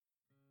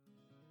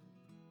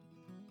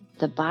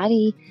the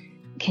body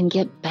can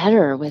get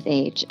better with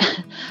age.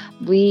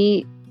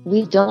 we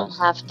don't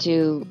have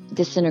to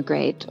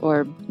disintegrate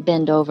or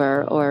bend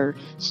over or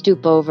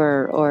stoop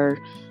over or,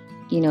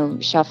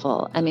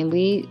 shuffle. I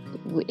mean,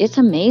 it's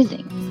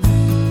amazing.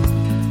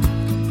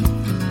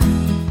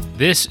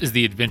 This is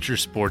the Adventure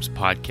Sports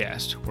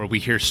Podcast, where we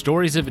hear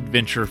stories of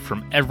adventure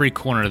from every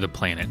corner of the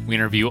planet. We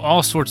interview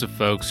all sorts of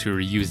folks who are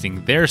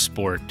using their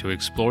sport to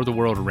explore the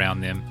world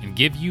around them and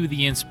give you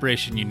the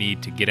inspiration you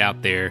need to get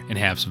out there and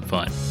have some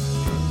fun.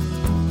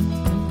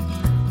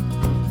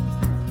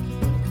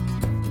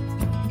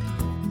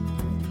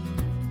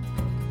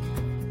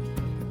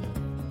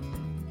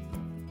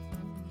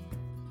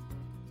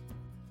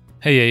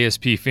 Hey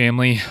ASP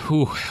family,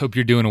 hope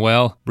you're doing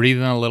well.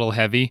 Breathing a little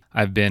heavy.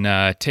 I've been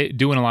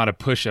doing a lot of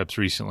push-ups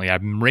recently. I've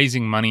been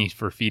raising money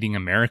for Feeding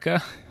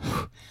America.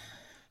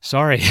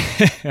 Sorry,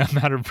 I'm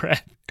out of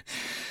breath.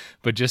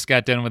 But just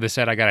got done with a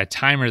set. I got a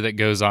timer that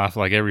goes off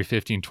like every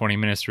 15, 20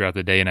 minutes throughout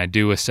the day, and I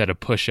do a set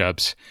of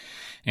push-ups.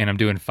 And I'm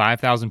doing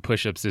 5,000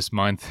 push-ups this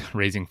month,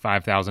 raising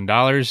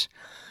 $5,000.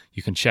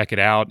 You can check it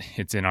out.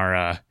 It's in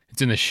our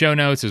it's in the show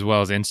notes as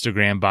well as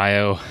Instagram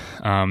bio.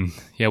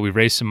 We've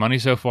raised some money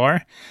so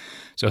far.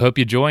 So I hope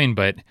you join,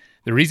 but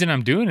the reason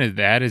I'm doing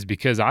that is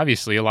because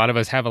obviously a lot of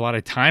us have a lot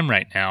of time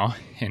right now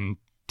and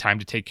time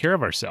to take care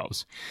of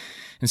ourselves.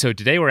 And so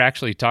today we're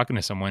actually talking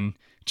to someone,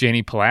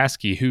 Janie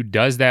Pulaski, who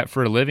does that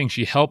for a living.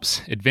 She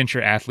helps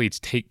adventure athletes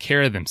take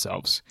care of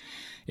themselves.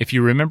 If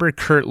you remember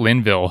Kurt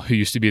Linville, who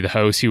used to be the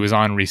host, he was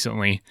on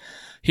recently.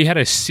 He had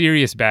a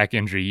serious back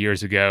injury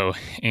years ago,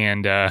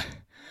 and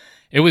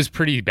it was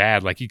pretty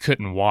bad. Like he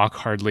couldn't walk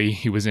hardly.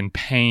 He was in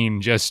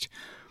pain, just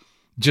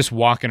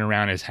walking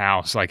around his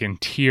house, like in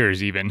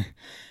tears even.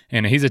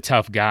 And he's a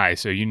tough guy,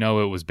 so you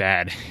know it was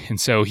bad. And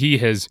so he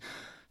has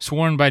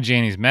sworn by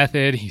Janie's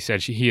method. He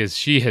said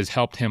she has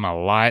helped him a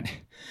lot.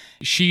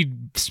 She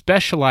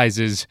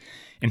specializes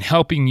in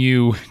helping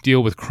you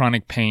deal with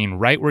chronic pain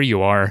right where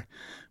you are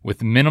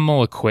with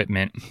minimal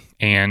equipment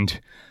and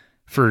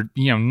for,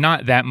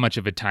 not that much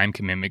of a time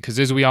commitment, because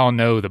as we all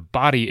know, the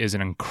body is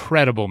an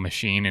incredible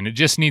machine and it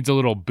just needs a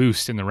little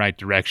boost in the right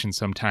direction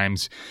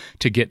sometimes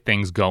to get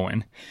things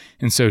going.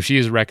 And so she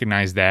has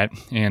recognized that.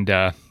 And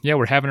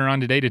we're having her on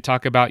today to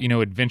talk about,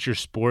 adventure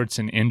sports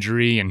and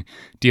injury and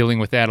dealing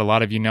with that. A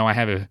lot of you know I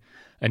have a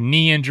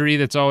knee injury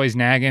that's always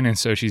nagging, and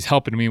so she's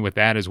helping me with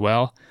that as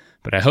well.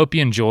 But I hope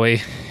you enjoy,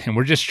 and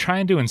we're just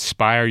trying to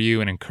inspire you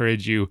and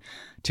encourage you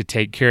to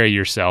take care of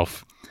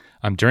yourself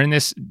during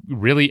this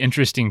really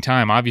interesting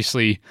time.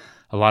 Obviously,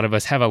 a lot of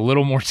us have a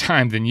little more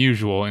time than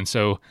usual, and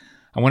so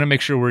I want to make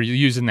sure we're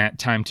using that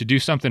time to do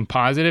something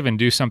positive and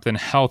do something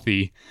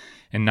healthy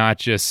and not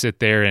just sit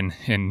there and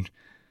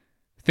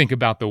think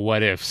about the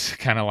what ifs,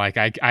 kind of like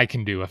I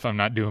can do if I'm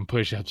not doing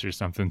push-ups or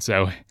something.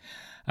 So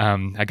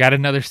I got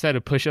another set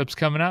of push-ups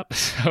coming up,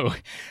 so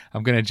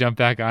I'm going to jump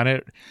back on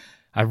it.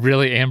 I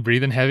really am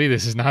breathing heavy.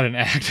 This is not an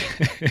act.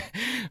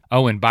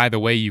 Oh, and by the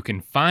way, you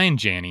can find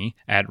Janie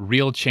at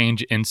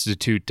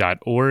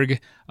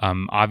realchangeinstitute.org.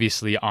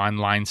 Obviously,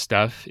 online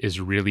stuff is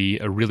a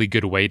really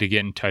good way to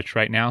get in touch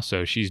right now.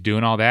 So she's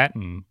doing all that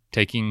and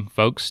taking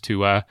folks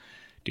to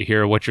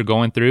hear what you're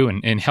going through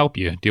and help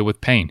you deal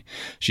with pain.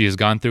 She has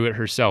gone through it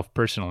herself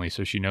personally,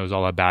 so she knows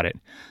all about it.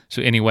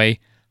 So anyway,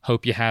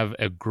 hope you have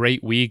a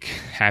great week.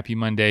 Happy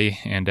Monday,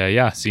 and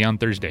see you on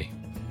Thursday.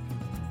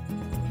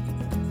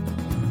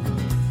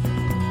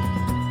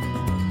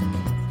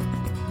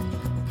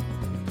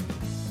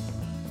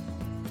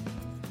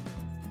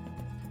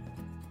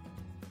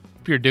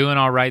 If you're doing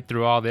all right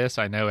through all this,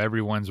 I know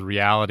everyone's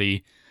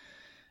reality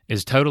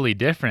is totally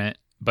different,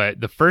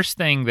 but the first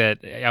thing that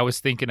I was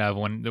thinking of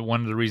one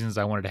of the reasons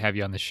I wanted to have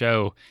you on the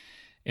show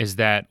is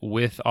that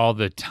with all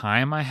the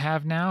time I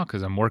have now,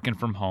 because I'm working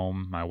from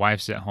home, my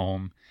wife's at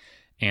home,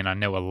 and I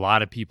know a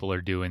lot of people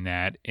are doing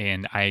that,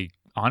 and I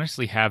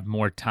honestly have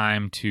more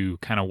time to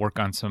kind of work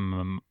on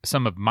some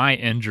of my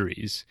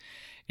injuries.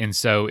 And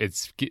so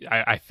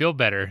I feel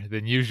better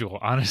than usual,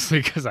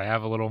 honestly, because I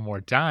have a little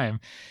more time.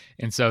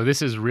 And so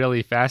this is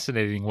really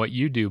fascinating what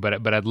you do,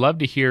 but I'd love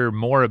to hear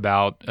more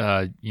about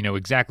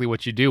exactly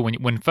what you do.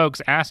 When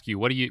folks ask you,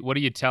 what do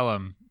you tell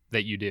them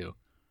that you do?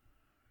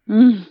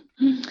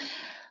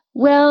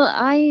 Well,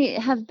 I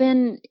have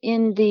been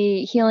in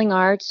the healing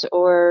arts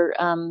or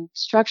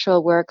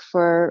structural work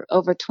for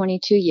over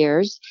 22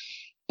 years.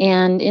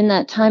 And in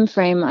that time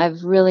frame,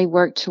 I've really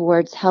worked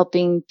towards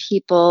helping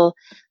people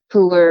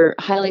who were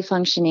highly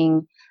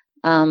functioning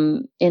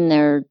in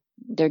their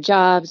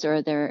jobs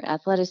or their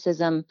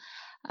athleticism,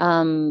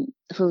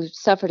 who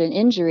suffered an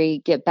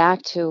injury, get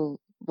back to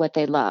what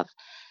they love.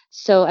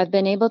 So I've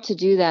been able to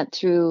do that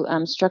through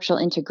structural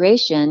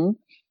integration.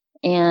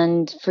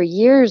 And for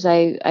years,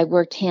 I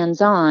worked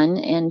hands-on,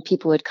 and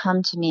people would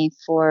come to me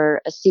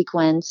for a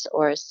sequence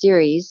or a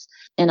series,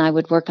 and I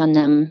would work on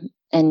them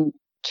and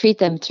treat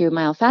them through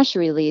myofascial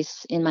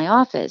release in my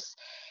office.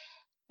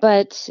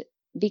 But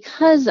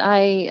because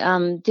I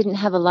didn't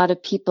have a lot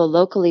of people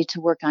locally to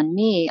work on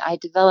me, I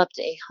developed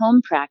a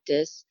home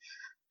practice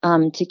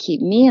to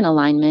keep me in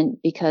alignment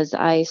because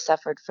I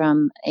suffered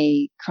from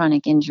a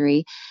chronic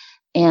injury.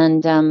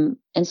 And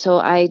so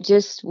I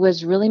just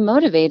was really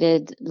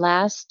motivated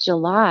last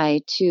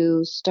July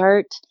to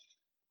start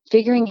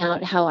figuring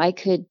out how I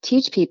could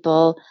teach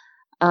people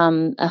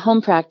a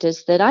home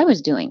practice that I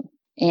was doing.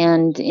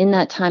 And in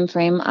that time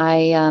frame,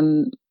 I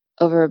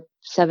over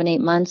 7-8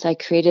 months, I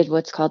created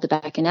what's called the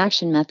Back in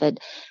Action method,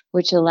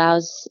 which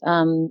allows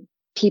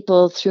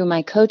people through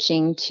my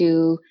coaching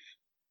to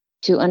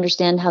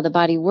understand how the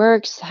body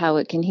works, how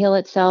it can heal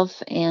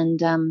itself, and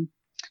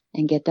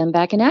get them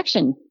back in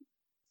action.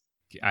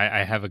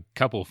 I have a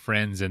couple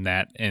friends in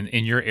that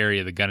in your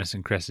area, the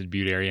Gunnison Crested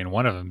Butte area, and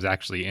one of them's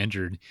actually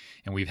injured,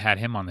 and we've had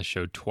him on the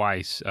show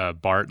twice,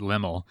 Bart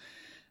Limmel,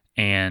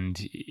 and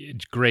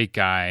great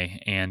guy,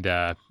 and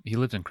he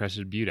lives in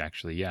Crested Butte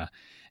actually, yeah.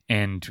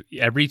 And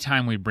every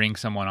time we bring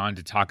someone on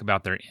to talk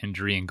about their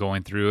injury and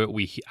going through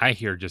it, I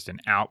hear just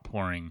an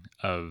outpouring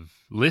of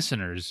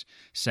listeners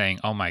saying,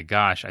 "Oh my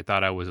gosh, I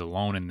thought I was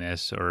alone in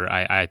this," or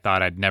I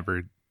thought I'd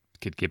never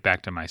could get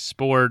back to my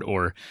sport,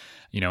 or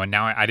and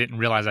now I didn't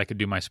realize I could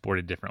do my sport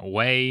a different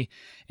way.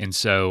 And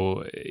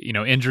so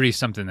injury is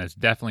something that's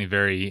definitely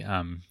very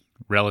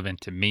relevant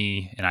to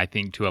me, and I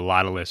think to a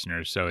lot of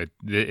listeners. So it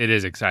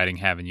is exciting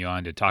having you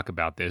on to talk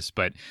about this.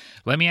 But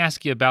let me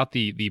ask you about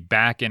the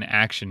back in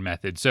action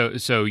method.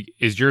 So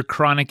is your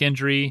chronic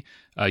injury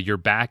your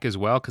back as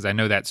well? Because I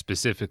know that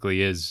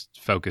specifically is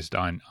focused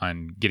on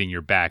getting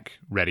your back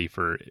ready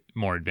for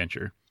more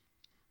adventure.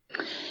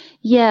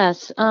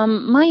 Yes,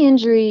 my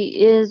injury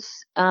is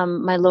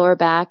my lower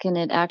back, and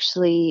it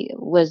actually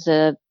was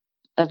a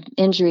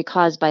injury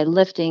caused by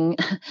lifting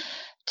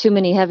too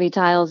many heavy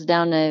tiles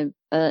down a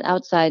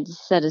outside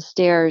set of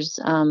stairs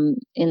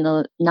in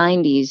the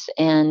 90s,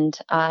 and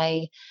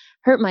I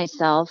hurt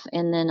myself.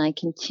 And then I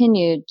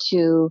continued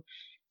to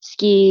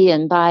ski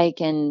and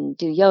bike and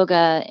do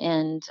yoga,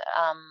 and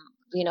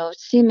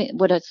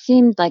it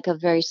seemed like a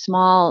very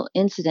small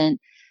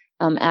incident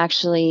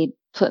actually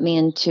put me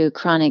into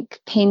chronic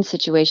pain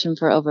situation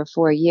for over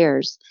 4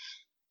 years.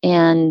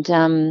 And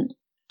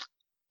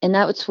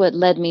that was what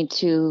led me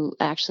to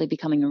actually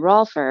becoming a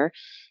Rolfer.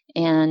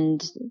 And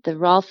the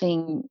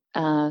Rolfing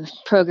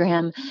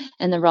program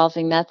and the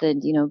Rolfing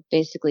method,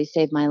 basically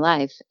saved my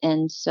life.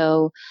 And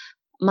so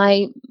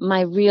my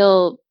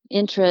real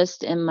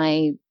interest and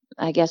my,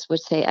 I guess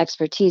would say,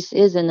 expertise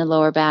is in the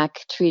lower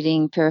back,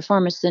 treating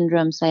piriformis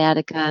syndrome,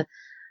 sciatica,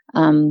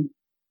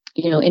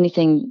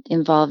 anything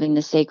involving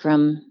the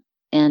sacrum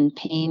and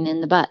pain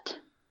in the butt.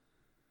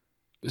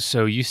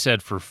 So you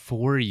said for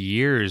 4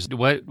 years,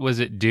 what was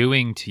it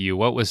doing to you?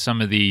 What was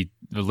some of the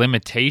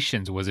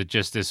limitations? Was it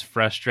just this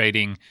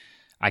frustrating,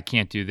 I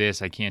can't do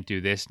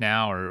this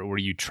now? Or were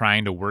you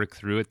trying to work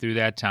through it through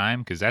that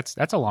time? Because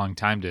that's a long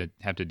time to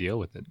have to deal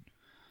with it.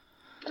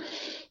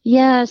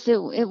 Yes, it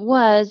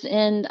was.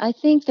 And I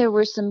think there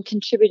were some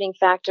contributing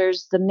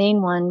factors. The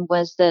main one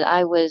was that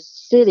I was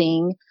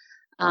sitting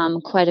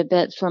quite a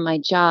bit for my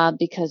job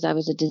because I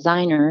was a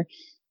designer.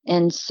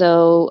 And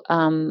so,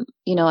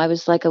 I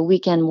was like a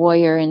weekend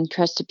warrior in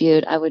Crested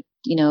Butte. I would,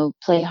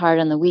 play hard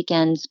on the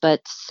weekends,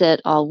 but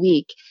sit all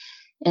week.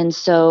 And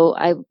so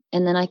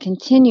then I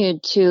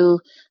continued to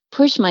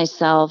push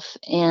myself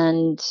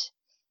and,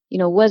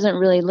 wasn't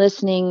really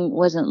listening,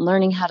 wasn't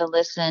learning how to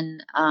listen,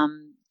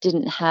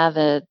 didn't have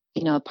a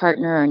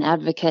partner or an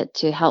advocate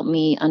to help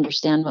me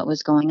understand what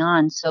was going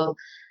on. So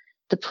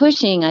the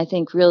pushing, I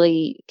think,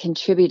 really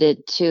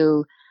contributed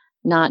to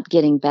not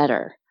getting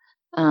better.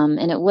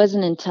 And it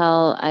wasn't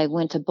until I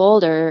went to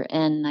Boulder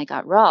and I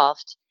got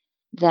Rolfed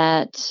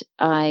that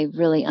I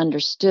really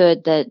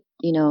understood that,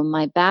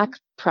 my back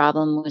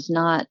problem was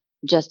not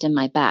just in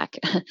my back.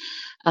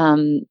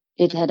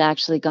 It had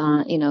actually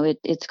gone,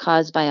 it's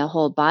caused by a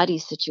whole body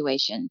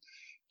situation.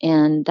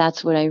 And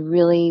that's what I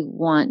really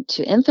want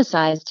to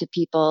emphasize to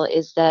people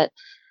is that,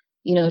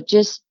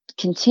 just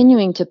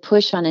continuing to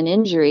push on an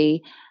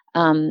injury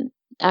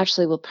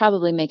actually will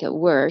probably make it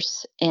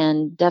worse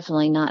and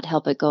definitely not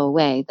help it go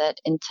away. That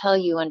until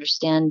you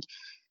understand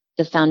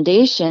the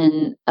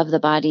foundation of the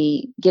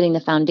body, getting the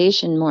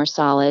foundation more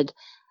solid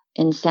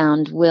and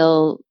sound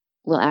will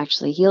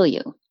actually heal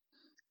you.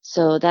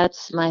 So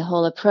that's my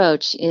whole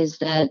approach, is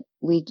that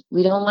we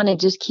don't want to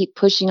just keep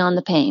pushing on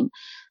the pain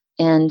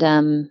and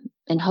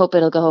hope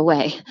it'll go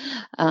away,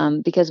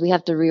 because we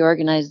have to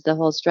reorganize the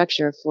whole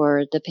structure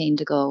for the pain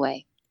to go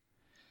away.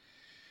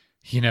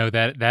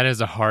 That is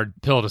a hard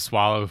pill to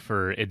swallow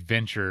for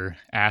adventure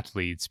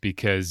athletes,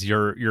 because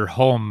your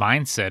whole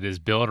mindset is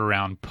built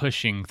around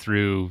pushing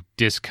through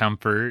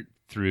discomfort,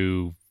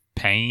 through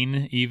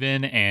pain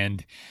even.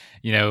 And,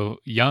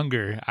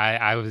 younger,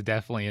 I was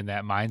definitely in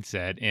that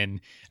mindset.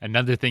 And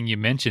another thing you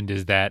mentioned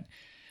is that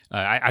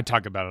I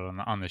talk about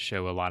it on the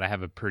show a lot. I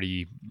have a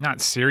pretty,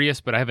 not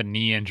serious, but I have a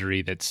knee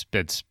injury that's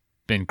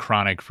been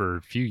chronic for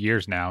a few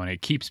years now, and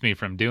it keeps me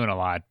from doing a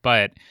lot.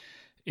 But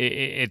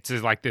it's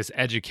like this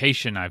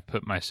education I've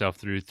put myself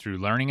through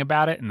learning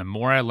about it. And the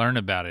more I learn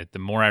about it, the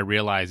more I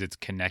realize it's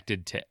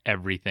connected to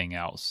everything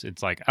else.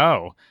 It's like,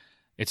 oh,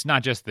 it's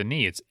not just the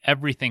knee, it's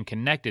everything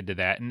connected to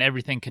that and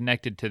everything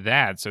connected to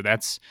that. So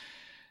that's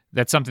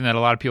something that a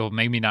lot of people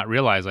maybe not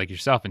realize, like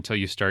yourself, until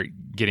you start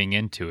getting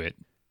into it.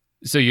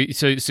 So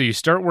you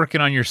start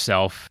working on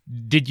yourself.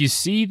 Did you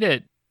see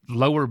that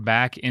lower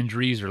back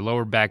injuries or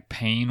lower back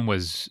pain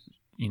was,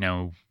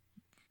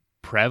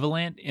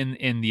 prevalent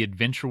in the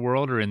adventure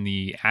world or in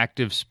the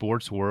active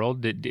sports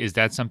world? Is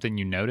that something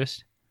you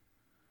noticed?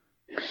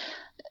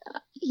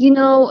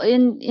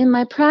 In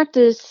my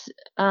practice,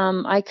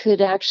 I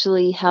could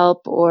actually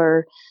help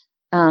or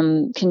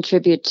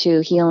contribute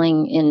to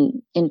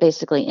healing in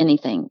basically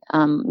anything,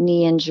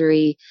 knee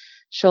injury,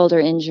 shoulder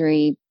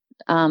injury,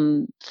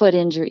 foot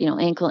injury,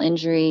 ankle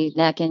injury,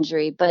 neck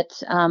injury. But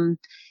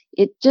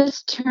it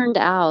just turned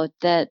out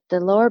that the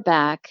lower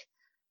back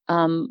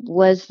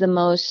was the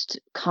most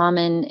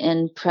common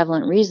and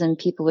prevalent reason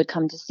people would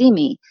come to see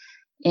me.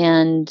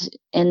 And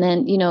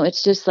then,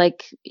 it's just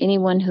like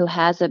anyone who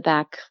has a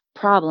back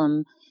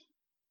problem,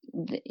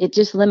 it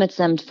just limits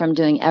them from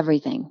doing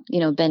everything,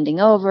 bending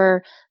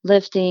over,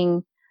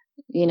 lifting,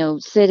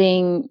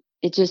 sitting.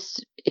 It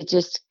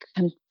just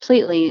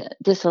completely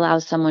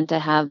disallows someone to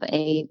have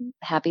a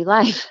happy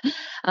life.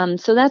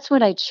 So that's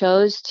what I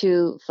chose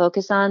to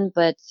focus on.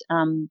 But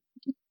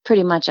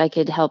pretty much I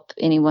could help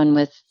anyone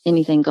with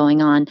anything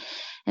going on.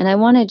 And I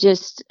want to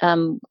just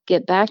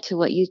get back to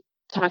what you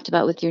talked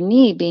about with your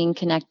knee being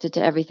connected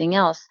to everything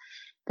else.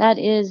 That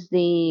is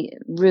the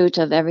root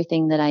of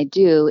everything that I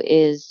do,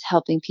 is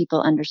helping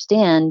people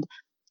understand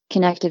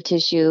connective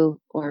tissue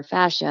or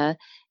fascia,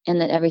 and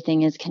that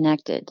everything is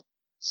connected.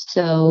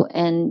 So,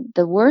 and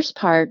the worst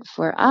part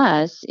for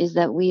us is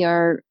that we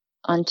are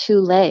on two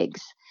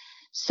legs.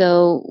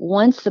 So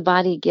once the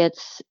body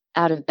gets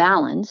out of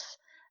balance,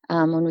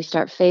 when we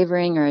start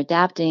favoring or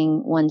adapting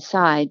one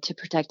side to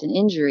protect an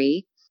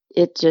injury,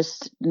 it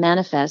just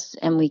manifests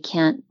and we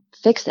can't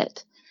fix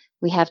it.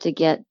 We have to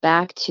get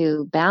back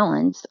to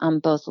balance on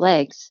both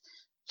legs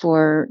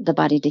for the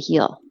body to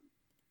heal.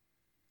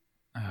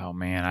 Oh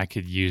man, I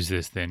could use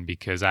this then,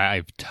 because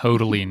I've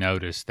totally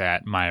noticed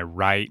that my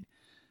right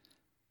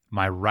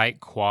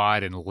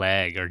quad and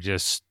leg are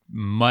just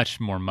much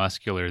more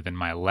muscular than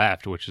my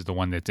left, which is the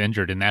one that's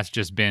injured. And that's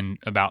just been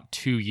about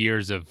 2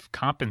 years of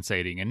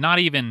compensating and not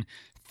even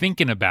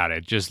thinking about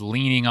it, just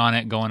leaning on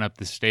it, going up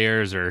the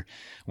stairs, or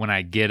when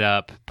I get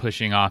up,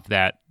 pushing off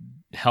that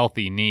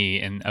healthy knee.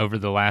 And over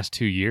the last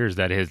 2 years,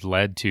 that has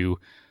led to,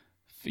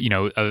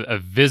 a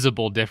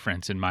visible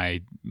difference in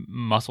my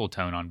muscle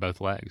tone on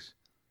both legs.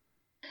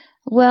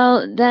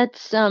 Well,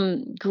 that's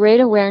great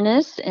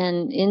awareness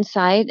and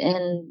insight.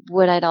 And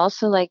what I'd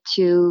also like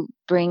to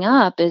bring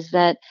up is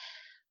that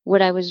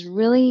what I was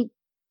really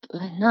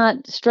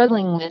not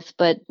struggling with,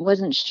 but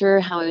wasn't sure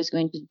how I was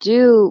going to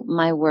do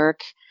my work,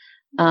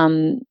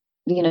 um,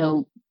 you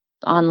know,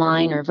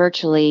 online or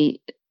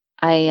virtually.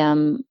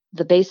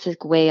 The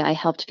basic way I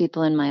helped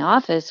people in my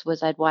office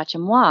was I'd watch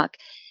them walk,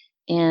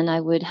 and I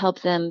would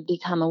help them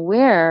become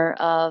aware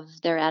of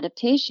their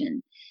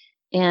adaptation.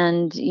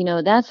 And,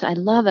 I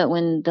love it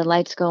when the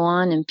lights go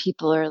on and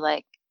people are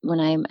like,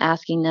 when I'm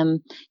asking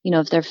them,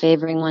 if they're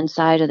favoring one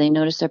side or they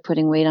notice they're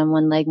putting weight on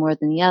one leg more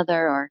than the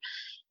other, or,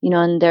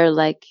 and they're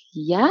like,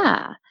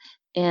 yeah.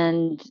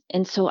 And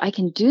so I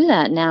can do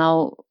that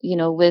now,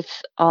 with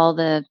all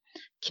the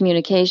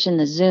communication,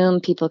 the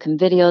Zoom, people can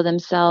video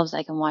themselves.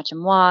 I can watch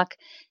them walk.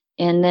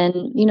 And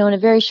then, in a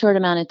very short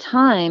amount of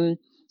time,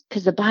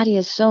 because the body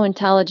is so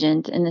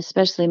intelligent, and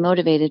especially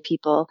motivated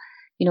people,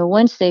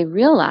 once they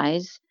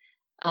realize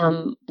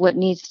what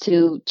needs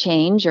to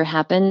change or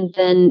happen,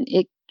 then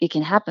it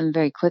can happen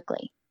very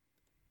quickly.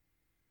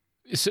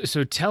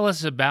 So tell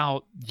us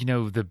about,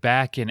 the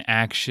back in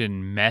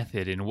action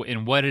method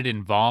and what it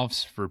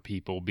involves for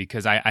people,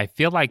 because I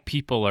feel like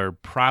people are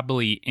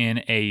probably in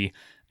a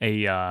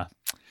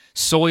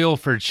soil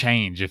for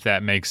change, if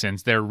that makes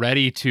sense. They're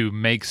ready to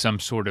make some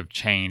sort of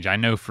change. I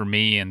know for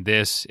me, and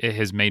it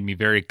has made me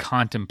very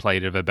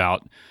contemplative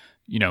about,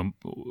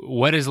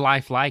 what is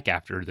life like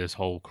after this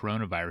whole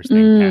coronavirus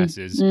thing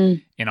passes?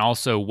 And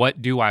also,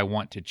 what do I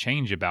want to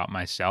change about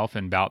myself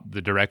and about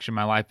the direction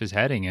my life is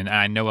heading? And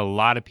I know a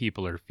lot of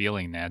people are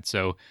feeling that.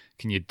 So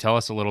can you tell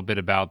us a little bit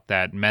about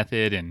that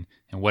method and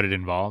what it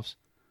involves?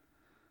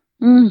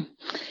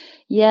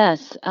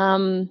 Yes.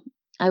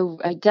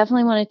 I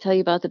definitely want to tell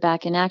you about the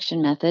back in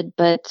action method,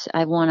 but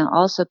I want to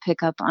also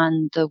pick up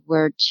on the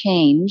word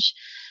change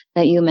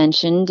that you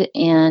mentioned.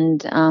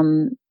 And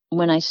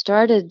when I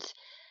started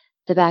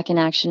the back in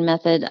action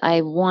method,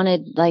 I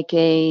wanted like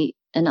an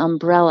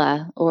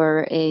umbrella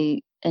or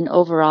an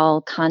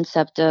overall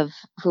concept of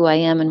who I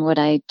am and what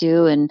I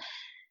do and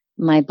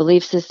my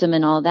belief system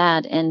and all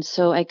that. And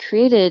so I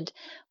created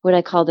what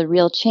I call the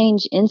Real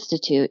Change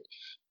Institute.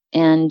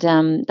 And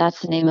that's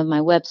the name of my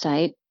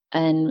website.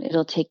 And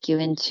it'll take you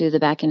into the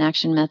back in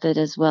action method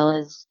as well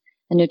as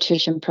a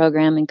nutrition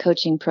program and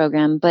coaching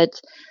program.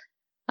 But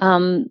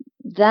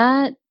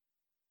that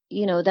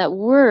that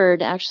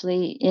word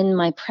actually in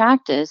my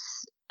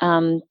practice,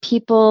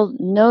 people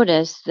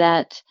notice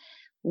that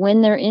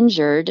when they're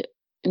injured,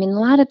 I mean, a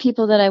lot of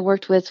people that I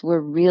worked with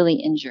were really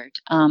injured.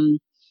 And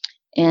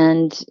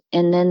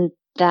then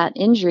that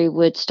injury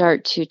would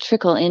start to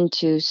trickle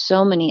into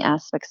so many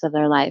aspects of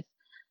their life.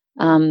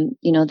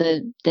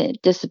 The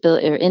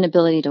disability or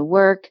inability to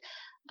work,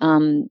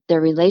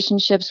 their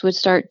relationships would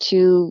start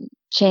to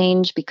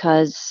change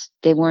because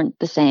they weren't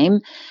the same.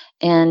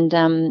 And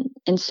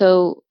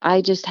so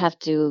I just have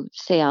to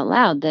say out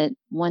loud that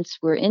once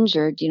we're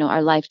injured,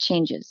 our life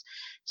changes.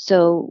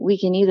 So we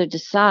can either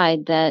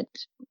decide that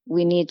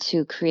we need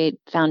to create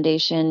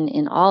foundation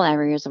in all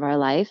areas of our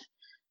life,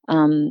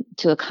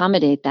 to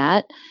accommodate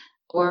that,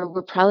 or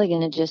we're probably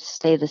going to just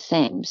stay the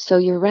same. So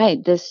you're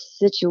right. This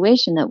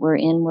situation that we're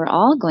in, we're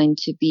all going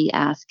to be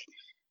asked,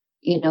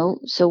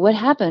 so what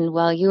happened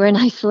while you were in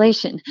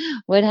isolation?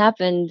 What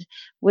happened?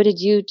 What did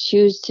you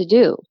choose to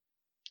do?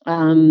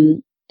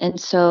 And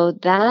so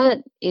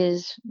that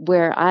is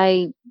where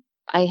I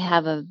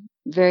have a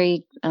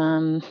very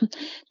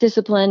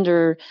disciplined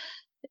or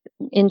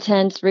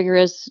intense,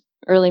 rigorous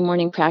early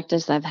morning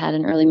practice. I've had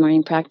an early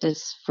morning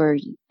practice for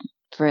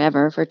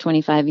forever, for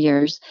 25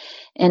 years,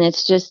 and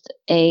it's just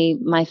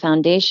my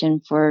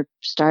foundation for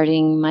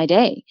starting my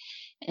day.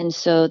 And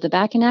so the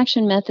Back in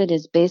Action method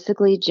is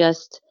basically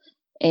just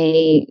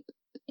a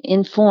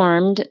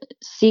informed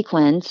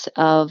sequence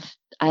of,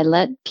 I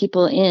let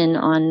people in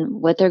on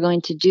what they're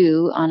going to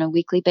do on a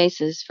weekly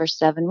basis for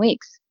 7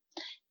 weeks.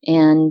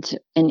 And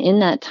in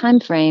that time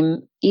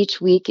frame,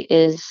 each week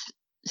is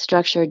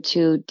structured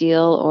to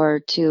deal or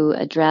to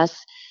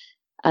address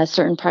a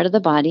certain part of the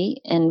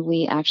body, and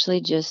we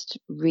actually just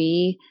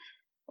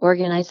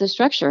reorganize the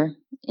structure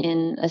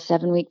in a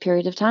 7-week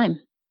period of time.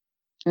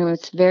 And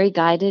it's very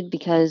guided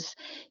because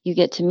you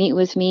get to meet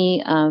with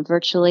me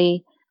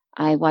virtually.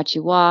 I watch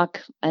you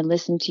walk. I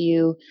listen to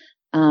you.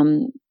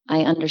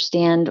 I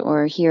understand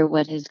or hear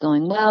what is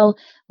going well,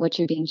 what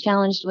you're being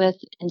challenged with.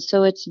 And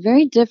so it's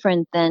very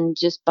different than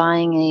just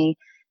buying a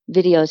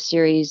video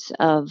series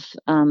of,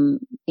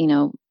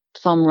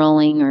 foam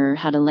rolling or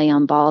how to lay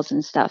on balls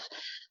and stuff.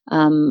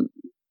 I'm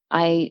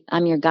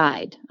your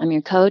guide. I'm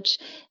your coach.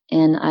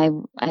 And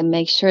I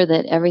make sure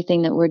that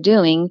everything that we're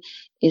doing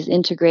is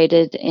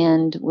integrated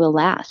and will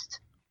last.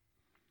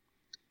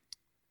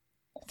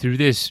 Through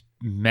this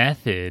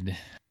method,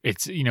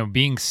 it's,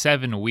 being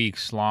 7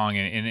 weeks long,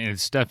 and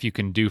it's stuff you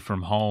can do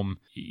from home.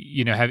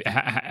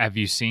 Have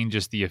you seen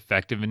just the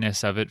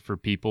effectiveness of it for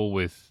people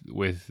with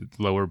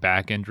lower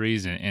back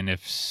injuries? And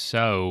if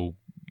so,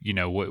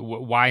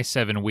 why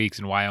 7 weeks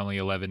and why only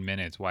 11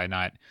 minutes? Why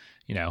not,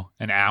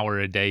 an hour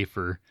a day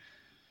for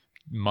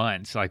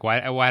months? Like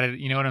why did,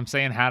 you know what I'm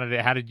saying? How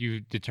did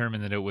you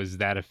determine that it was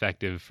that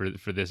effective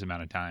for this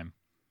amount of time?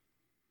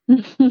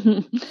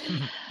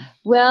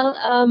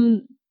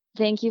 Well,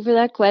 thank you for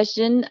that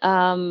question.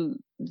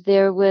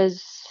 There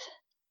was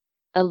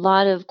a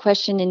lot of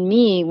question in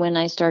me when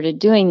I started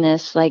doing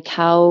this, like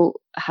how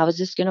is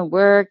this going to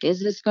work?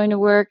 Is this going to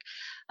work?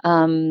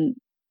 And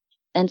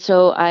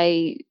so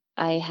I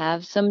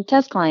have some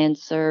test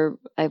clients, or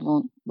I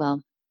won't,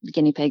 well,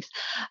 guinea pigs,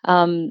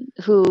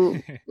 who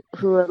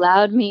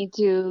allowed me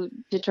to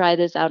try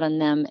this out on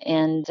them,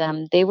 and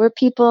they were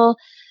people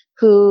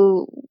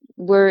who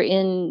were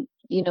in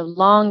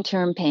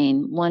long-term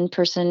pain. One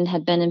person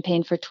had been in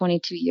pain for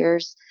 22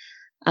 years.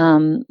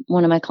 One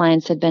of my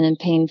clients had been in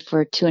pain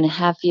for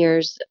 2.5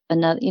 years.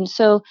 Another,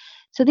 so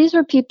these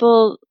were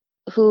people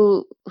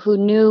who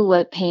knew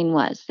what pain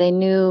was. They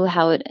knew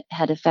how it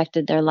had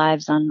affected their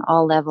lives on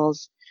all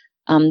levels.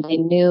 They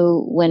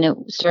knew when it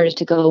started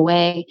to go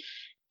away,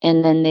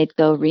 and then they'd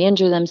go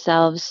re-injure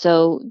themselves.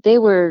 So they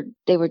were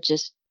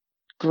just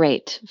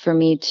great for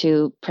me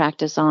to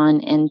practice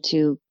on and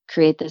to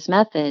create this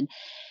method.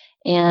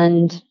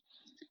 And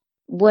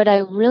what I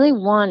really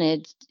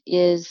wanted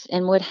is,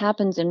 and what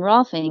happens in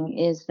Rolfing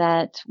is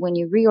that when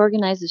you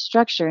reorganize the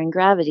structure in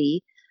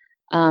gravity,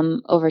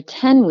 over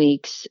 10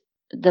 weeks,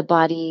 the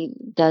body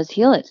does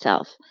heal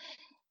itself.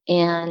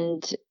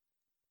 And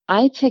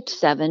I picked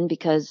 7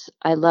 because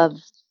I love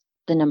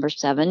the number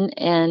 7.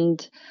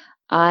 And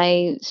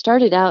I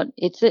started out,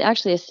 it's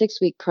actually a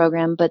 6-week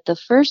program, but the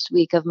first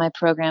week of my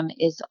program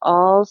is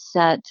all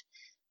set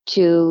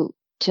to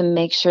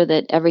make sure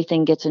that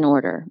everything gets in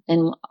order.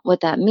 And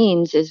what that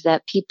means is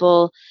that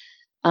people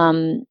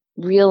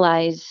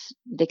realize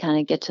they kind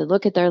of get to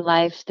look at their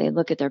life, they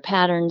look at their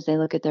patterns, they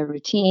look at their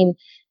routine,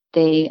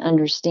 they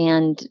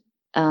understand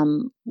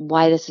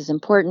why this is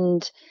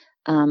important,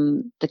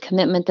 the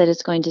commitment that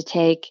it's going to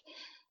take.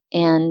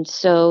 And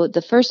so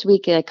the first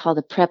week I call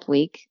the prep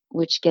week,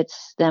 which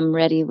gets them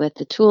ready with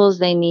the tools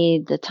they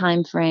need, the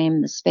time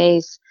frame, the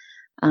space,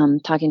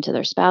 talking to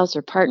their spouse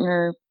or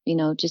partner,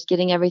 just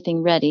getting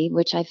everything ready,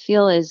 which I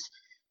feel is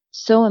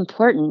so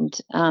important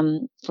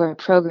for a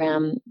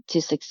program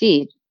to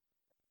succeed.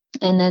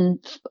 And then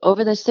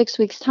over the 6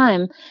 weeks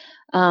time,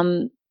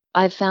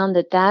 I found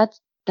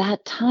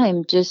that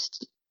time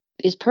just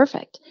is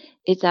perfect.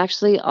 It's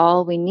actually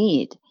all we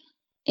need.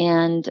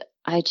 And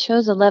I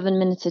chose 11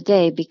 minutes a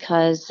day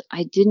because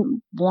I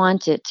didn't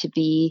want it to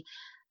be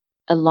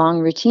a long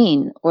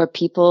routine, or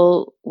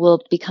people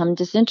will become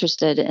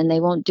disinterested and they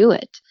won't do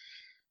it.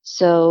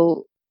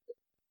 So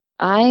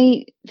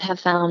I have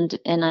found,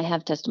 and I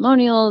have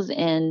testimonials,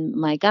 and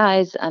my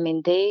guys, I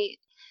mean,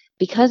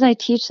 because I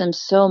teach them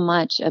so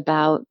much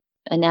about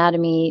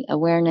anatomy,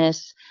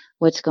 awareness,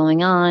 what's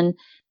going on,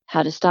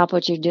 how to stop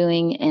what you're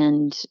doing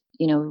and,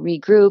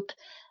 regroup.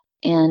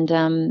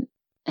 And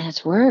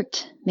it's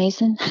worked,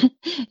 Mason.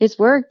 It's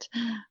worked.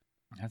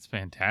 That's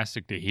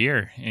fantastic to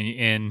hear.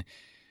 And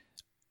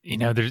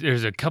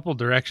there's a couple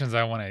directions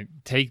I want to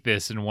take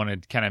this, and want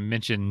to kind of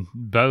mention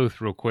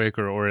both real quick,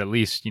 or at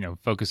least,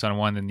 focus on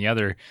one than the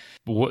other.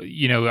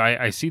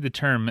 I see the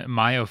term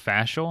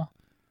myofascial.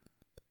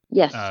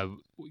 Yes.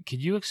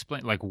 Could you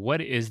explain, like, what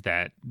is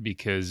that?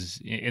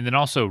 Because, and then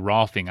also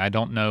Rolfing, I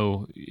don't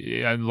know,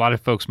 a lot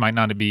of folks might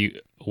not be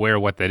aware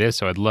of what that is.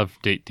 So I'd love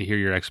to hear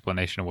your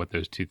explanation of what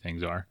those two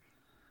things are.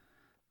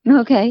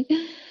 Okay.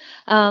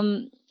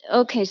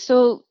 Okay.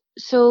 So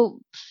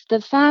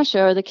the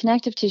fascia, or the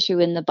connective tissue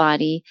in the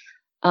body,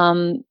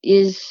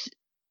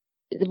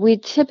 we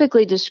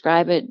typically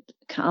describe it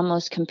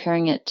almost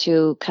comparing it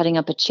to cutting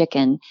up a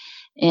chicken.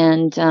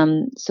 And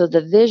so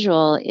the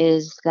visual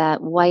is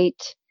that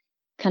white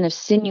kind of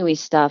sinewy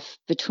stuff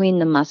between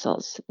the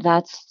muscles.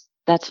 That's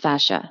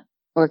fascia,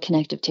 or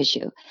connective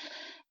tissue.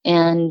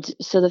 And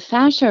so the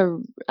fascia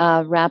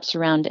wraps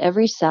around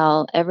every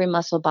cell, every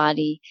muscle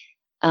body,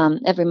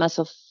 every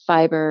muscle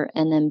fiber,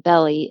 and then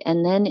belly.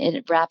 And then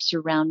it wraps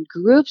around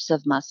groups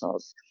of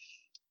muscles.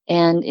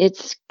 And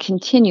it's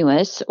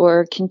continuous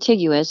or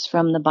contiguous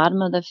from the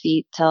bottom of the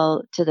feet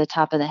to the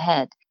top of the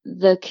head.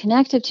 The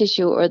connective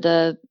tissue, or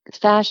the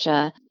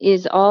fascia,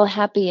 is all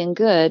happy and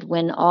good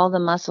when all the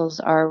muscles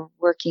are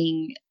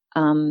working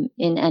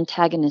in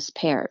antagonist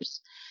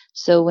pairs.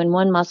 So when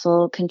one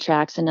muscle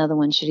contracts, another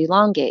one should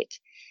elongate.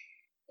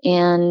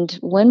 And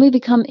when we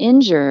become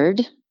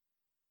injured,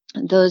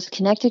 those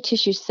connective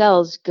tissue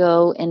cells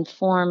go and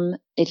form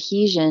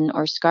adhesion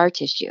or scar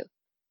tissue.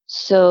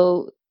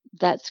 So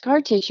that scar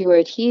tissue or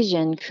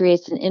adhesion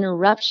creates an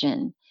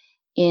interruption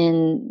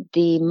in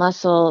the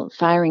muscle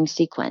firing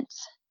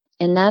sequence.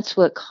 And that's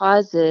what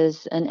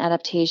causes an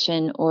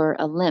adaptation or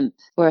a limp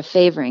or a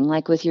favoring,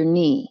 like with your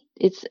knee.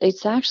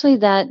 It's actually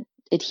that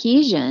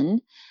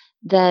adhesion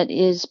that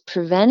is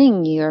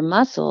preventing your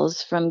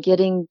muscles from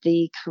getting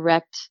the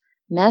correct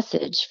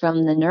message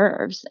from the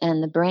nerves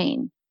and the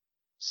brain.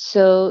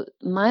 So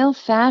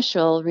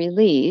myofascial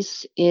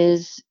release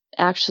is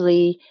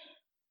actually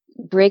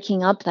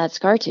breaking up that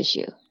scar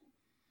tissue.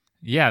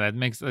 Yeah, that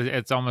makes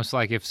it's almost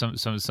like if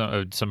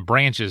some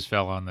branches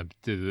fell on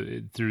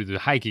through the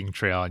hiking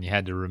trail, and you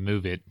had to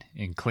remove it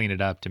and clean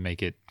it up to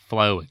make it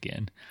flow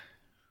again.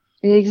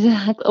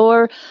 Exactly.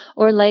 Or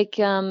like,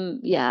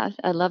 yeah,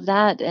 I love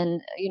that.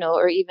 And,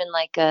 or even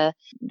like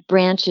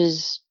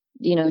branches,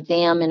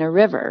 dam in a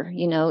river,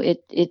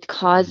 it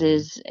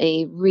causes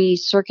a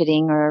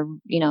recircuiting, or,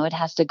 it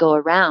has to go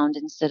around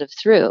instead of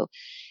through.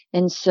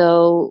 And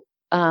so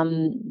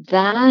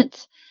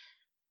that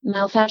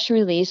myofascial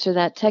release, or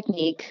that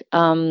technique,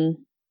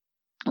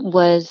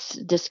 was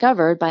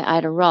discovered by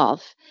Ida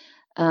Rolf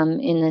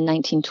in the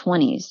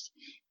 1920s.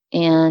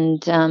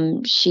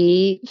 And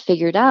she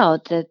figured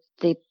out that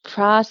the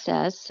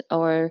process,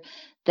 or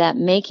that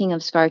making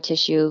of scar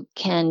tissue,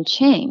 can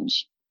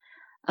change.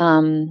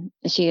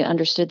 She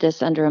understood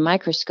this under a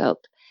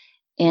microscope.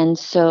 And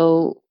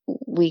so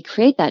we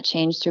create that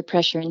change through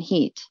pressure and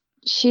heat.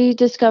 She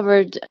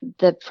discovered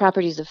the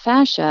properties of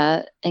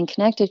fascia and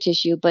connective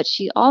tissue, but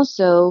she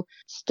also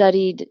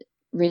studied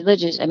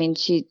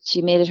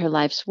she made it her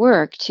life's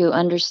work to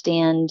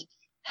understand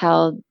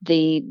how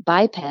the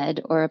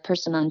biped, or a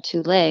person on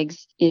two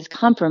legs, is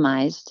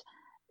compromised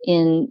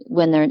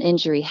when an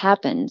injury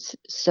happens.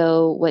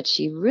 So what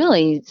she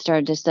really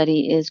started to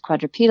study is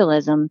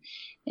quadrupedalism,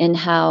 and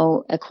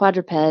how a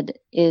quadruped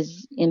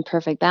is in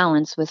perfect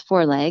balance with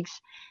four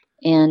legs,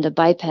 and a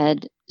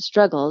biped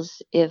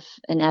struggles if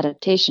an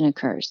adaptation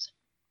occurs.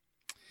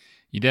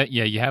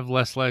 You have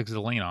less legs to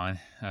lean on,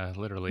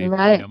 literally.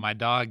 Right. My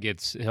dog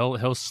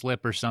he'll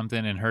slip or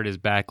something and hurt his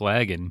back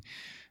leg, and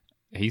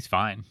he's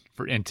fine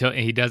until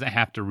he doesn't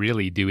have to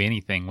really do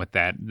anything with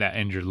that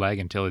injured leg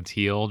until it's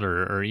healed,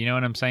 or you know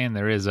what I'm saying?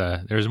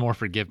 There's more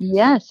forgiveness.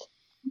 Yes.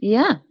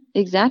 Yeah,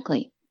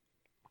 exactly.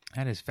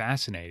 That is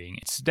fascinating.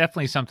 It's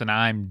definitely something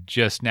I'm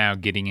just now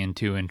getting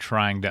into and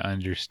trying to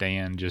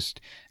understand,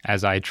 just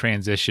as I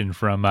transition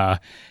from my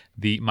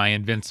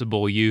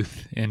invincible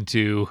youth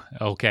into,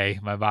 okay,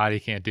 my body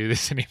can't do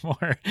this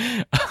anymore.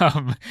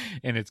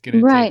 And it's going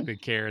to take the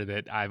care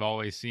that I've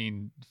always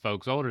seen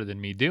folks older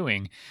than me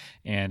doing.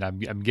 And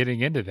I'm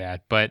getting into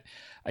that. But,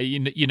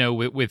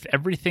 with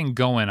everything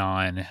going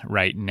on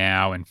right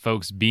now, and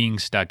folks being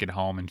stuck at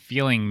home and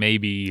feeling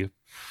maybe,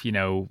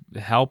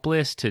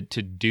 helpless to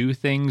do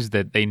things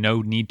that they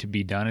know need to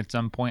be done at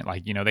some point.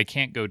 Like, they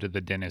can't go to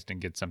the dentist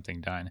and get something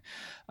done.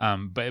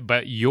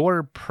 But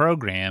your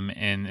program,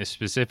 and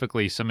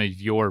specifically some of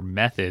your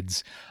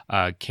methods,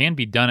 can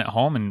be done at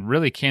home, and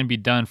really can be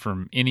done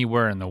from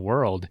anywhere in the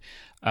world.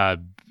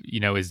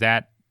 Is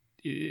that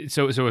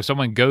so if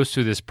someone goes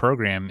through this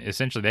program,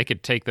 essentially they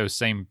could take those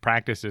same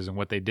practices and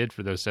what they did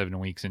for those 7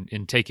 weeks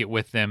and take it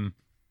with them,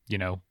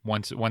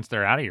 once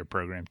they're out of your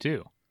program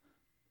too.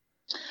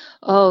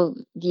 Oh,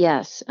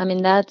 yes. I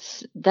mean,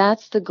 that's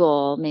the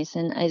goal,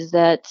 Mason, is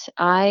that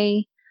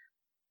I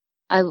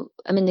I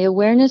mean, the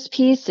awareness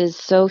piece is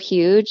so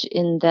huge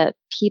in that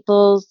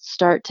people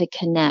start to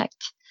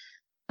connect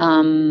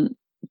um,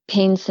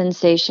 pain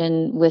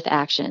sensation with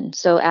action.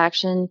 So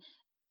action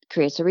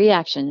creates a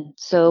reaction.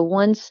 So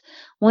once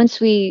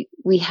we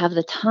have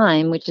the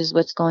time, which is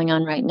what's going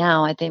on right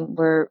now, I think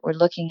we're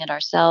looking at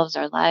ourselves,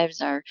 our lives,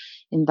 our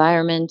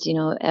environment.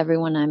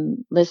 Everyone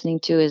I'm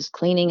listening to is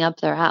cleaning up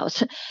their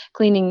house, Yes.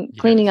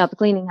 cleaning up.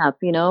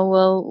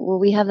 Well,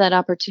 we have that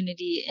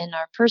opportunity in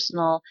our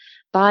personal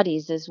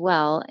bodies as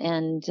well,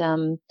 and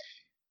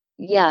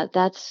yeah,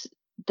 that's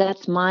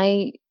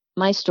my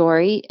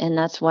story, and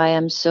that's why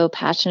I'm so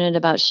passionate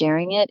about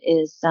sharing it.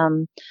 Is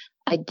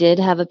I did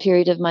have a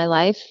period of my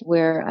life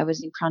where I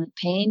was in chronic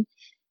pain,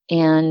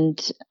 and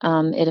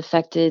it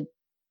affected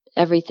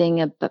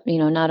everything about,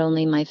 not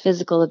only my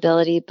physical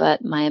ability,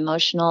 but my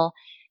emotional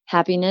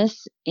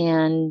happiness.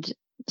 And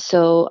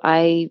so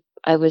I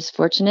was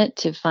fortunate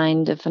to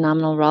find a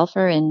phenomenal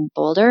rolfer in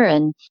Boulder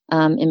and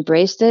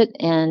embraced it.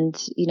 And,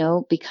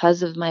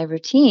 because of my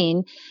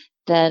routine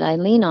that I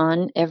lean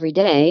on every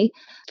day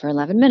for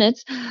 11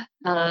 minutes,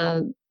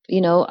 I'm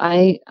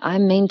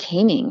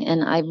maintaining,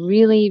 and I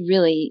really,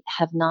 really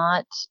have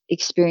not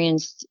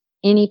experienced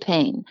any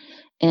pain.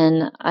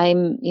 And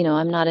I'm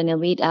not an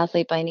elite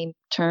athlete by any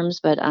terms,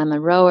 but I'm a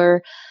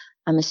rower,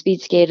 I'm a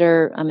speed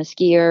skater, I'm a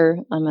skier,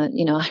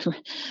 I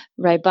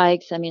ride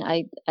bikes. I mean,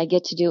 I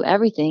get to do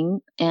everything,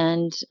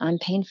 and I'm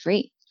pain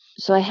free.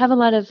 So I have a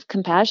lot of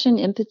compassion,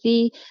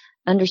 empathy,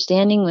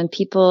 understanding when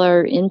people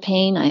are in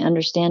pain. I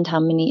understand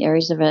how many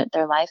areas of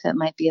their life it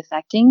might be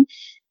affecting.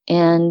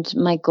 And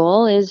my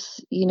goal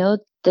is,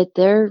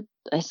 that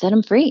I set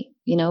them free.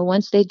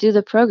 Once they do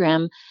the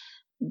program,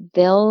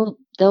 they'll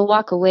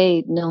walk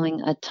away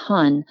knowing a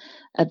ton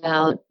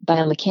about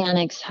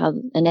biomechanics, how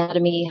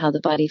anatomy, how the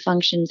body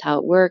functions, how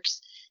it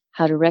works,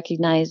 how to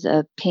recognize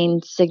a pain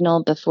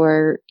signal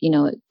before,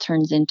 it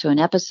turns into an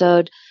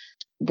episode.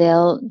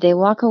 They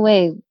walk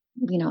away,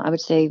 I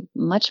would say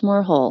much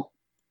more whole.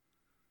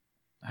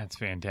 That's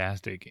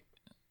fantastic.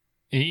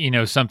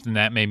 Something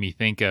that made me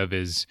think of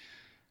is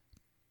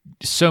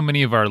so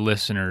many of our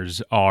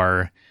listeners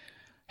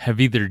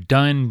have either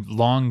done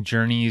long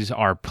journeys,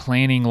 are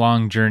planning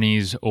long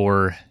journeys,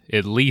 or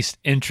at least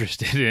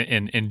interested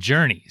in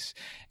journeys.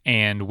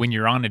 And when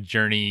you're on a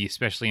journey,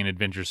 especially in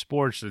adventure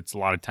sports, it's a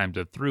lot of times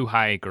a through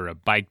hike or a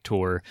bike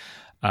tour,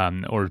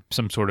 or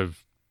some sort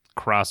of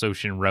cross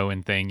ocean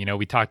rowing thing.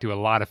 We talk to a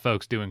lot of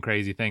folks doing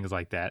crazy things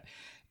like that.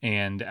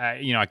 And,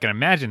 I can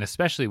imagine,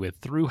 especially with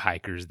through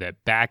hikers,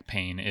 that back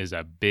pain is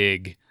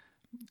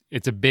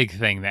it's a big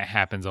thing that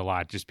happens a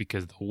lot just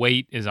because the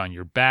weight is on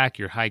your back,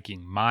 you're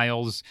hiking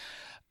miles.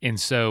 And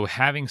so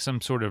having some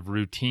sort of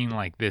routine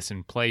like this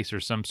in place, or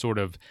some sort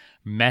of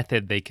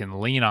method they can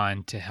lean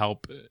on to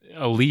help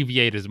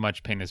alleviate as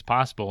much pain as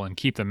possible and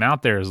keep them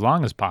out there as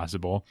long as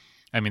possible.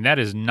 I mean, that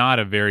is not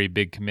a very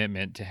big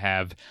commitment to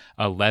have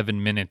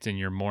 11 minutes in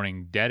your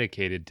morning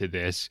dedicated to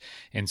this.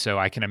 And so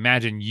I can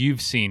imagine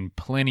you've seen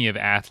plenty of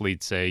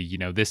athletes say,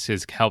 this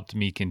has helped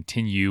me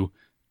continue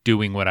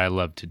doing what I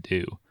love to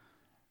do.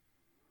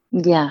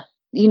 Yeah.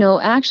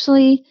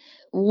 Actually,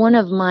 one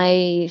of my,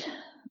 I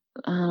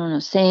don't know,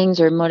 sayings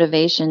or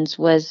motivations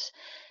was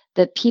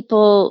that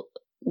people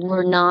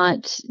were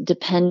not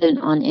dependent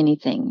on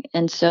anything.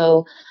 And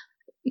so,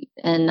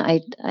 and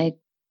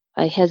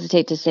I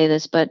hesitate to say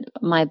this, but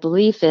my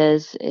belief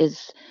is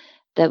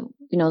that,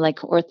 like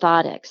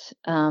orthotics,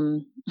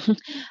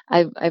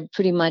 I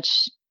pretty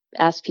much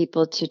ask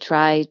people to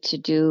try to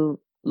do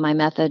my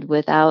method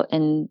without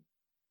and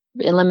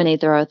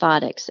eliminate their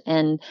orthotics.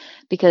 And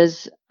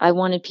because I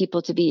wanted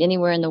people to be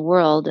anywhere in the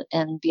world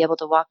and be able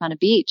to walk on a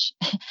beach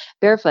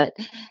barefoot.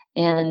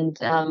 And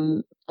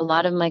a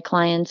lot of my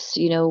clients,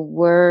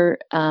 were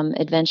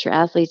adventure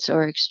athletes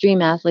or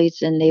extreme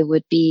athletes, and they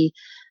would be,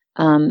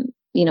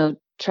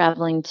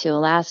 traveling to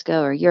Alaska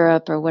or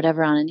Europe or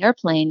whatever on an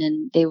airplane,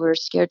 and they were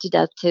scared to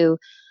death to,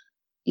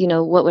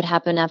 what would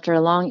happen after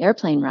a long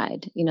airplane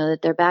ride, that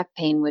their back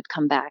pain would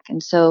come back.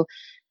 And so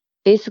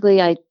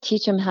basically I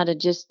teach them how to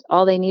just,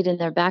 all they need in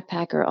their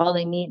backpack or all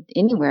they need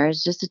anywhere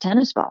is just a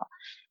tennis ball.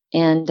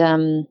 And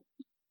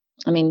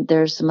I mean,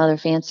 there's some other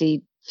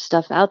fancy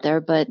stuff out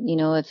there, but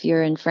if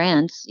you're in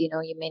France, you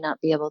may not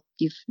be able,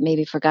 you've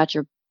maybe forgot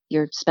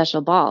your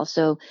special ball.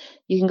 So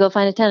you can go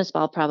find a tennis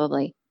ball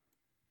probably.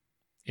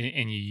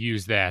 And you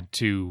use that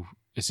to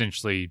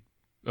essentially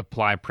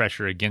apply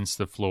pressure against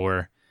the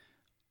floor,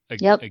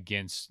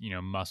 against,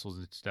 muscles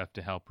and stuff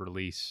to help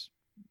release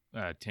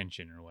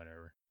tension or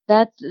whatever.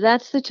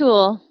 That's the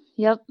tool.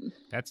 Yep.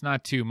 That's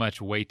not too much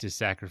weight to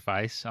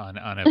sacrifice on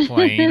a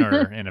plane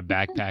or in a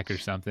backpack or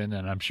something.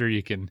 And I'm sure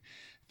you can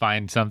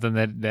find something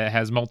that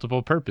has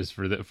multiple purpose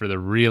for the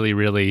really,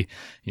 really,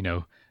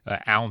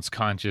 ounce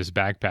conscious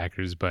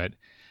backpackers. But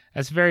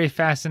That's very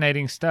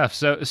fascinating stuff.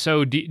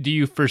 So do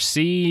you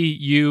foresee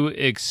you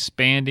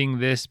expanding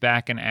this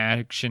back in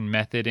action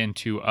method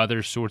into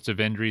other sorts of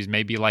injuries,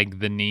 maybe like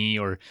the knee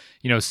or,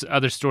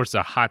 other sorts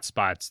of hot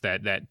spots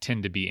that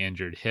tend to be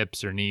injured,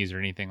 hips or knees or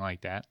anything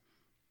like that?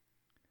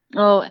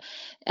 Oh,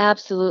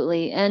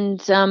 absolutely. And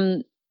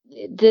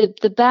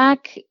the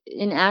back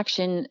in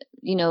action,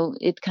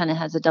 it kind of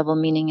has a double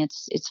meaning.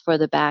 It's for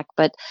the back,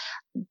 but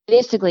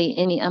basically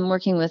I'm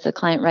working with a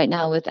client right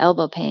now with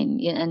elbow pain,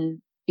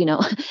 and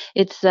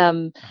it's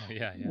Oh,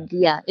 yeah, yeah.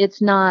 yeah,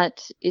 it's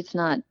not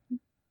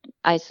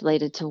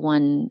isolated to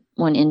one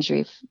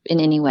injury in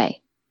any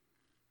way.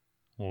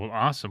 Well,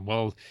 awesome.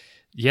 Well,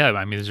 yeah,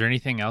 I mean, is there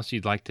anything else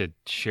you'd like to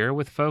share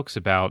with folks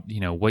about,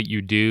 what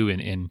you do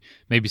and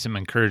maybe some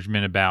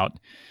encouragement about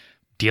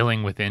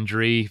dealing with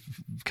injury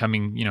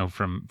coming,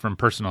 from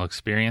personal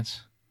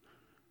experience?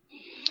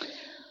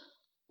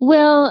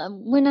 Well,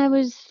 when I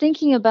was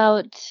thinking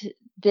about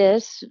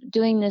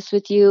doing this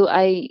with you,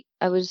 I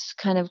was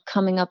kind of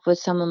coming up with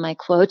some of my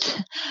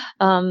quotes.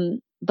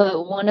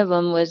 But one of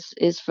them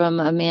is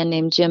from a man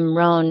named Jim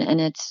Rohn, and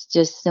it's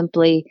just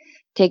simply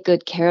take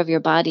good care of your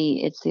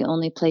body. It's the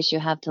only place you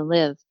have to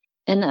live.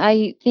 And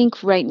I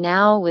think right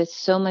now with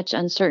so much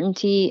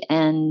uncertainty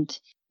and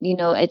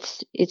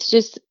it's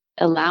just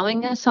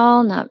allowing us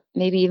all, not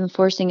maybe even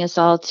forcing us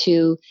all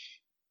to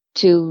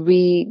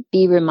be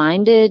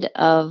reminded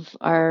of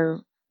our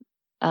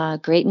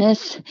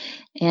greatness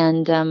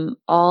and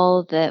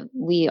all that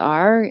we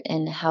are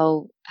and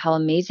how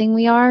amazing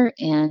we are,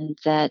 and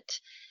that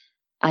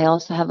I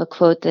also have a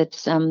quote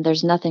that's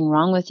there's nothing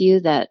wrong with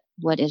you that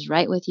what is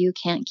right with you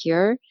can't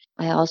cure.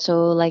 I also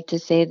like to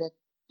say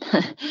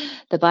that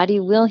the body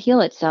will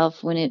heal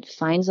itself when it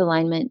finds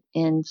alignment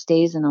and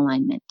stays in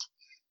alignment.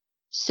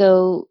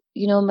 So,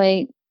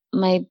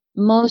 my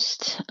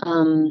most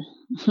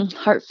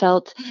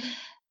heartfelt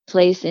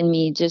place in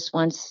me just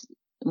wants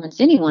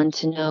anyone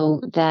to know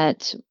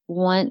that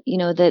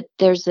that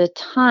there's a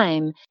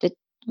time that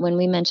when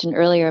we mentioned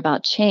earlier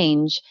about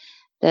change,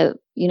 that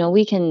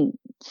we can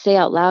say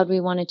out loud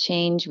we want to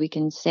change, we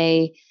can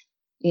say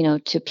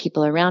to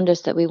people around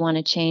us that we want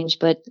to change,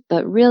 but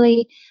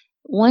really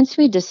once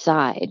we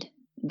decide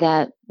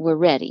that we're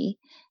ready,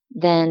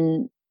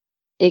 then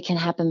it can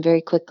happen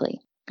very quickly.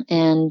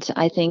 And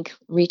I think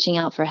reaching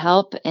out for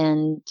help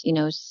and,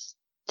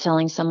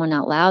 telling someone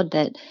out loud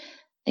that,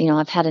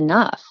 I've had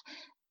enough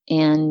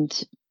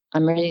and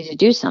I'm ready to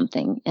do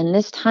something. And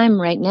this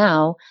time right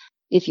now,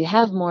 if you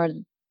have more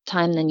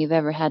time than you've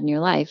ever had in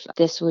your life,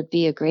 this would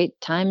be a great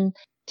time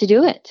to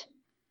do it.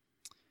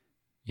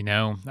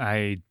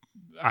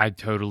 I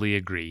totally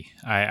agree.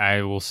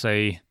 I will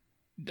say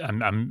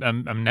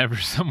I'm never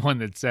someone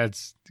that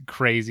sets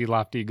crazy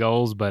lofty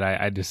goals, but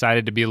I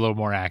decided to be a little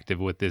more active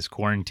with this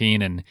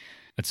quarantine, and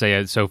I'd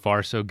say so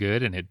far so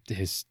good, and it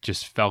has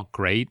just felt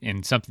great.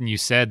 And something you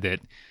said that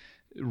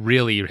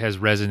really has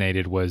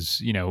resonated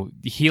was,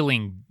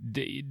 healing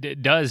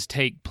does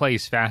take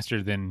place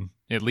faster than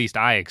at least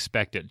I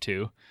expect it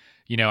to.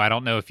 I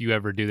don't know if you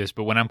ever do this,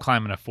 but when I'm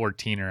climbing a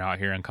 14er out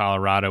here in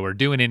Colorado or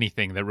doing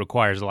anything that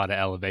requires a lot of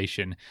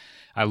elevation,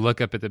 I look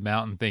up at the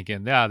mountain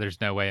thinking,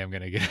 there's no way I'm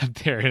going to get up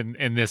there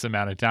in this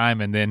amount of time.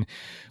 And then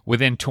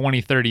within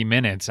 20, 30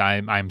 minutes,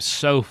 I'm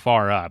so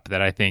far up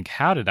that I think,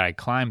 how did I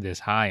climb this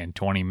high in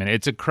 20 minutes?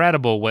 It's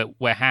incredible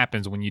what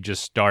happens when you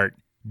just start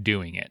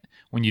doing it,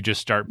 when you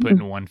just start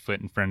putting one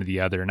foot in front of the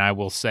other. And I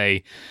will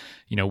say,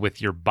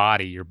 with your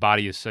body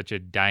is such a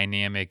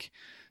dynamic,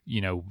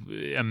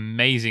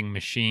 amazing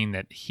machine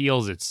that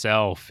heals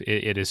itself.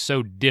 It is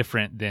so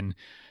different than,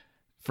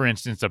 for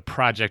instance, a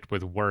project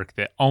with work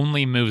that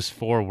only moves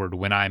forward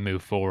when I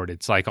move forward.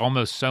 It's like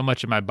almost so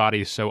much of my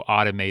body is so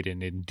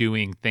automated and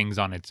doing things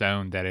on its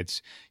own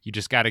that you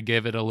just got to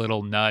give it a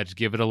little nudge,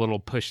 give it a little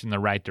push in the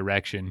right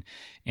direction,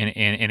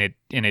 and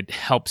it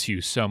helps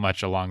you so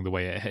much along the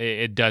way.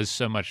 It does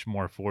so much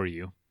more for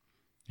you.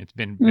 It's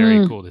been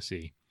very cool to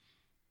see.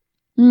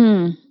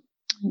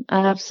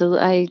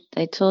 Absolutely.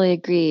 I totally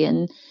agree,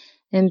 and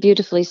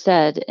beautifully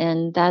said.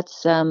 And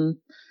that's I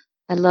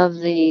love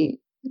the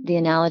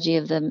analogy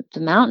of the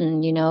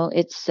mountain.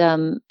 It's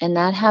and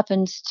that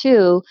happens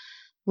too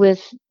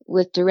with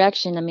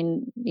direction. I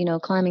mean,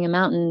 climbing a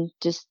mountain,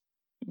 just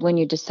when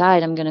you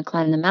decide I'm going to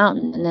climb the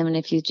mountain, and then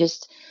if you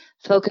just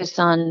focus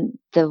on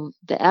the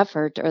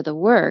effort or the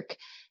work,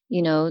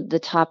 the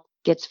top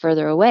gets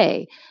further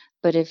away.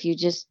 But if you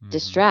just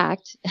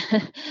distract,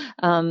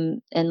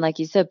 and like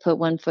you said, put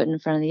one foot in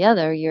front of the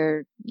other,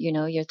 you're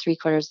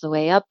 3/4 of the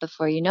way up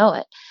before you know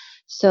it.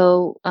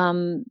 So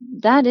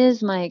that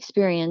is my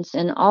experience.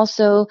 And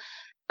also,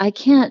 I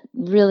can't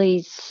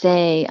really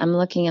say, I'm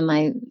looking at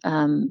my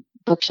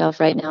bookshelf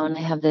right now, and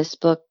I have this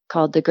book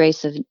called The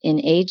Grace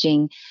in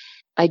Aging.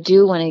 I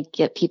do want to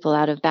get people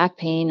out of back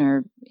pain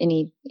or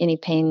any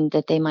pain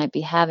that they might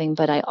be having,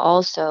 but I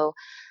also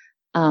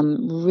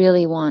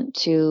really want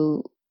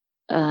to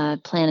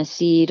plant a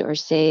seed or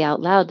say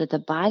out loud that the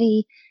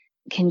body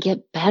can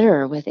get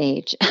better with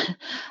age.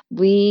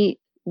 we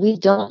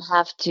don't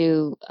have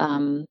to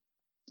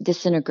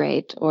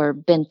disintegrate or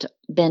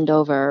bend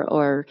over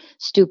or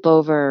stoop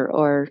over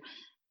or,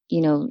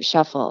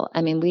 shuffle.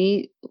 I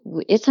mean,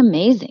 it's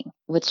amazing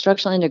with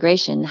structural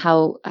integration,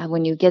 how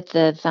when you get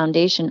the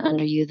foundation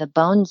under you, the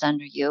bones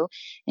under you,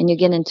 and you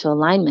get into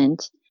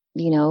alignment,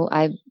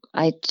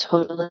 I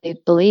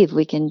totally believe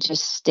we can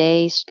just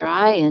stay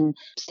spry and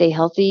stay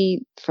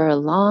healthy for a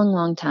long,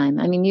 long time.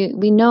 I mean,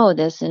 we know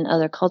this in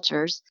other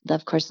cultures,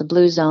 of course, the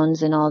blue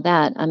zones and all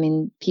that. I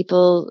mean,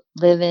 people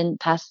live in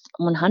past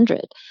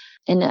 100.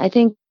 And I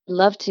think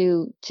love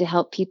to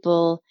help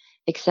people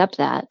accept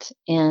that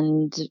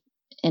and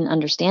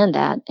understand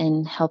that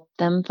and help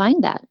them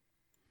find that.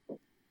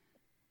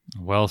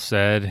 Well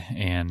said.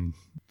 And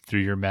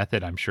through your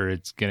method, I'm sure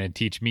it's going to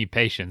teach me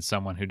patience,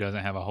 someone who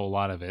doesn't have a whole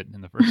lot of it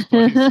in the first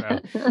place.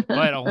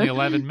 But only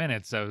 11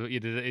 minutes, so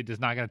it is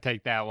not going to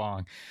take that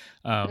long.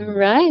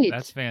 Right.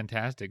 That's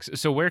fantastic.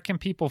 So where can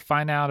people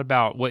find out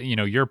about what,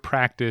 your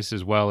practice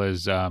as well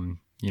as,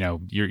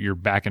 your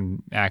back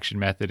in action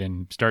method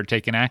and start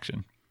taking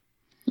action?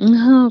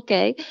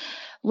 Okay.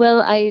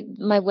 Well,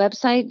 my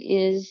website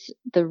is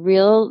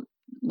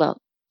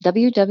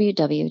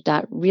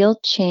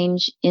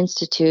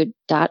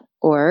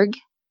www.realchangeinstitute.org.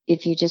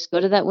 If you just go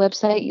to that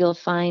website, you'll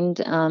find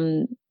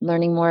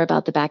learning more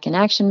about the back in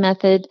action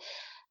method,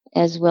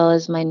 as well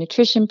as my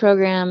nutrition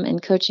program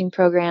and coaching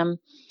program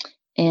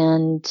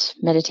and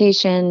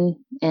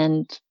meditation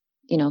and,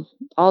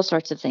 all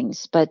sorts of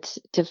things. But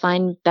to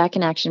find back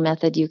in action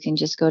method, you can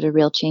just go to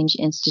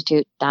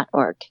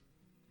realchangeinstitute.org.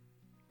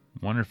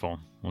 Wonderful.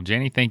 Well,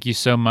 Janie, thank you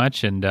so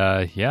much. And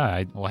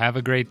we'll have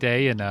a great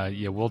day, and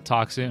we'll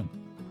talk soon.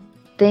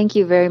 Thank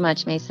you very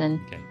much,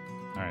 Mason. Okay.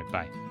 All right.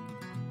 Bye.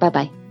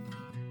 Bye-bye.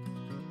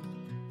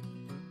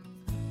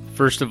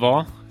 First of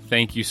all,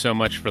 thank you so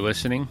much for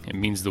listening. It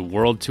means the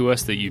world to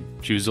us that you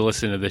choose to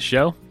listen to this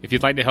show. If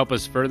you'd like to help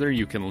us further,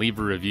 you can leave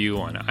a review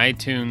on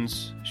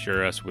iTunes,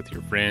 share us with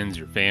your friends,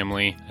 your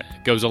family.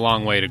 It goes a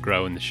long way to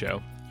grow in the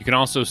show. You can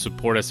also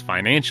support us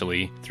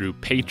financially through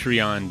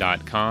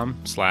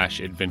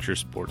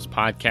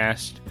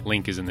patreon.com/adventuresportspodcast.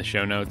 Link is in the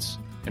show notes.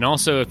 And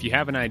also, if you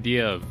have an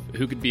idea of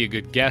who could be a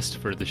good guest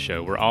for the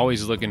show, we're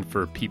always looking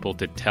for people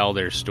to tell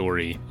their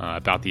story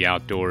about the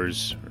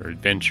outdoors or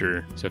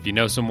adventure. So if you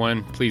know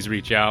someone, please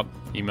reach out.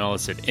 Email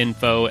us at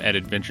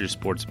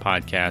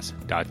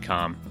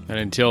info@adventuresportspodcast.com. And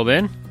until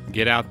then,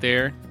 get out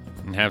there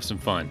and have some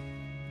fun.